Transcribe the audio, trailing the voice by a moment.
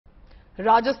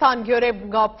Rajasthan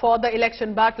gearing up for the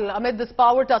election battle. Amid this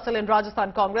power tussle in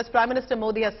Rajasthan Congress, Prime Minister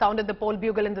Modi has sounded the poll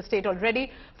bugle in the state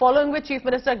already, following which Chief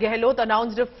Minister Gehlot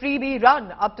announced a freebie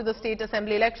run up to the state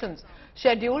assembly elections,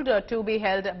 scheduled to be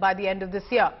held by the end of this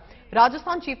year.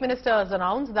 Rajasthan Chief Minister has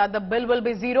announced that the bill will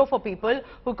be zero for people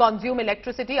who consume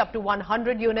electricity up to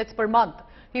 100 units per month.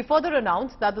 He further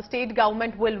announced that the state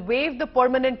government will waive the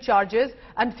permanent charges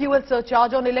and fuel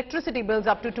surcharge on electricity bills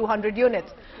up to 200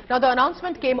 units. Now, the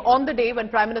announcement came on the day when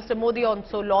Prime Minister Modi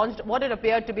also launched what it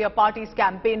appeared to be a party's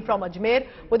campaign from Ajmer,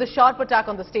 with a sharp attack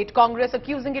on the state Congress,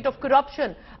 accusing it of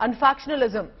corruption and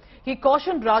factionalism. He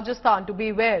cautioned Rajasthan to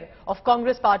beware of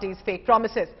Congress party's fake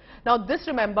promises. Now, this,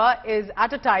 remember, is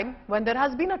at a time when there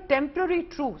has been a temporary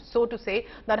truce, so to say,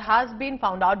 that has been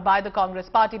found out by the Congress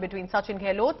party between Sachin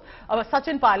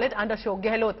Pilot and Ashok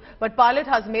Gehlot. But Pilot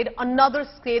has made another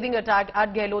scathing attack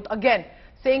at Gehlot again,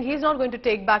 saying he's not going to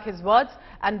take back his words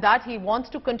and that he wants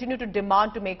to continue to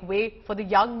demand to make way for the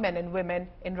young men and women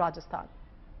in Rajasthan.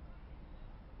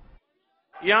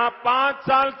 यहाँ 5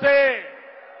 साल से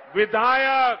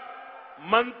विधायक,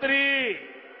 मंत्री,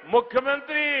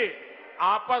 मुख्यमंत्री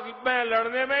आपस में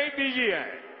लड़ने में ही बिजी है।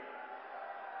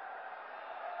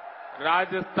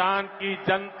 राजस्थान की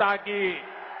जनता की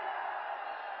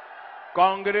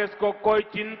कांग्रेस को कोई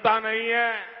चिंता नहीं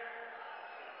है।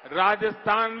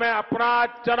 राजस्थान में अपराध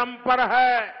चरम पर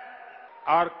है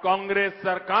और कांग्रेस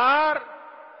सरकार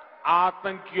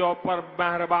आतंकियों पर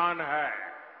मेहरबान है।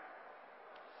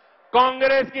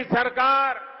 कांग्रेस की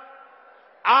सरकार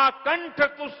आकंठ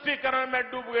तुष्टीकरण में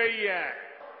डूब गई है।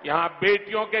 यहां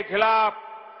बेटियों के खिलाफ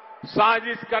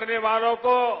साजिश करने वालों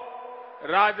को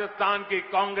राजस्थान की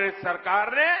कांग्रेस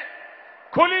सरकार ने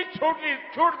खुली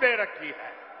छूट दे रखी है।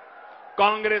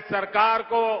 कांग्रेस सरकार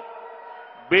को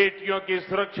बेटियों की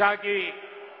सुरक्षा की,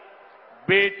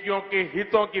 बेटियों के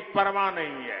हितों की परवाह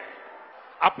नहीं है।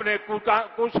 अपने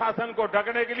कुशासन को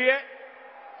ढकने के लिए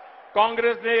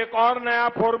कांग्रेस ने एक और नया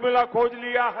फॉर्मूला खोज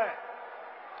लिया है।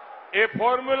 ये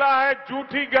फॉर्मूला है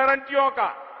झूठी गारंटियों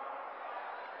का।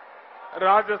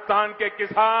 राजस्थान के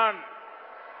किसान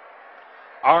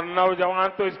और नौजवान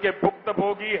तो इसके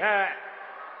भुक्तभोगी हैं।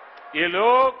 ये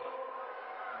लोग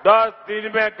 10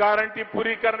 दिन में गारंटी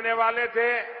पूरी करने वाले थे।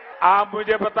 आप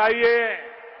मुझे बताइए,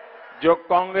 जो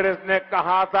कांग्रेस ने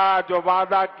कहा था, जो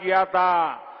वादा किया था,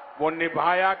 वो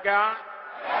निभाया क्या?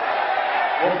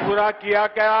 वो पूरा किया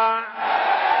क्या?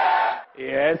 ये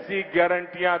ऐसी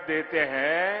गारंटियां देते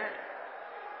हैं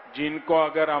जिनको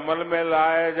अगर अमल में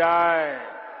लाया जाए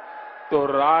तो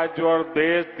राज्य और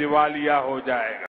देश दिवालिया हो जाएगा।